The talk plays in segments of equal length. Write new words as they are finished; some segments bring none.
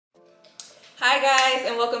Hi guys,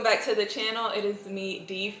 and welcome back to the channel. It is me,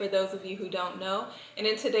 Dee, for those of you who don't know. And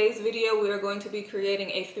in today's video, we are going to be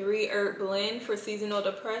creating a 3-herb blend for seasonal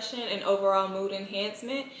depression and overall mood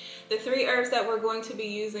enhancement. The 3 herbs that we're going to be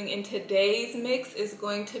using in today's mix is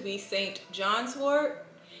going to be St. John's wort,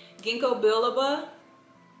 Gingko Biloba.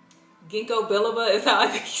 Gingko Biloba is how I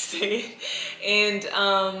think you say it.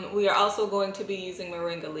 And we are also going to be using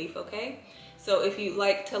moringa leaf, okay? So if you'd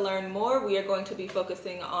like to learn more, we are going to be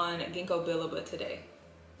focusing on Gingko Biloba today.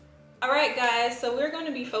 Alright guys, so we're going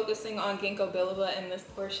to be focusing on Gingko Biloba in this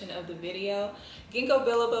portion of the video. Gingko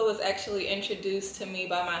Biloba was actually introduced to me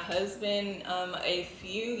by my husband a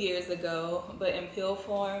few years ago, but in pill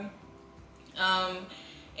form.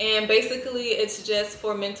 And basically it's just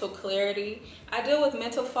for mental clarity. I deal with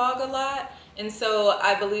mental fog a lot, and so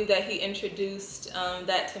I believe that he introduced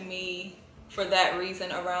that to me for that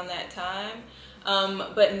reason around that time.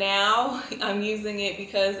 But now I'm using it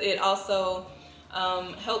because it also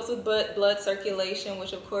helps with blood circulation,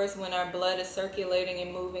 which of course when our blood is circulating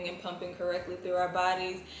and moving and pumping correctly through our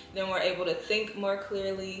bodies, then we're able to think more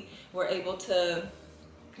clearly, we're able to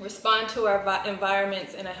respond to our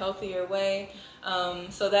environments in a healthier way.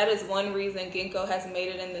 So that is one reason Gingko has made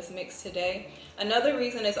it in this mix today. Another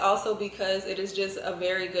reason is also because it is just a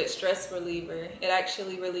very good stress reliever. It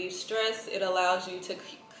actually relieves stress. It allows you to,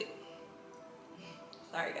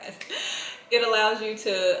 sorry guys, it allows you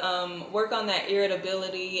to work on that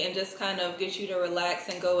irritability and just kind of get you to relax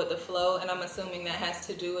and go with the flow. And I'm assuming that has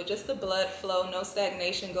to do with just the blood flow, no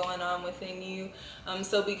stagnation going on within you.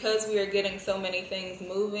 So because we are getting so many things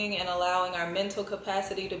moving and allowing our mental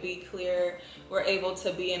capacity to be clear, we're able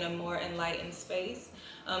to be in a more enlightened space.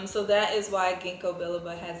 So that is why Gingko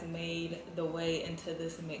Biloba has made the way into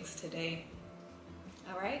this mix today.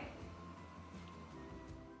 All right.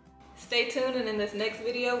 Stay tuned, and in this next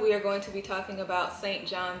video we are going to be talking about St.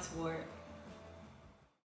 John's wort.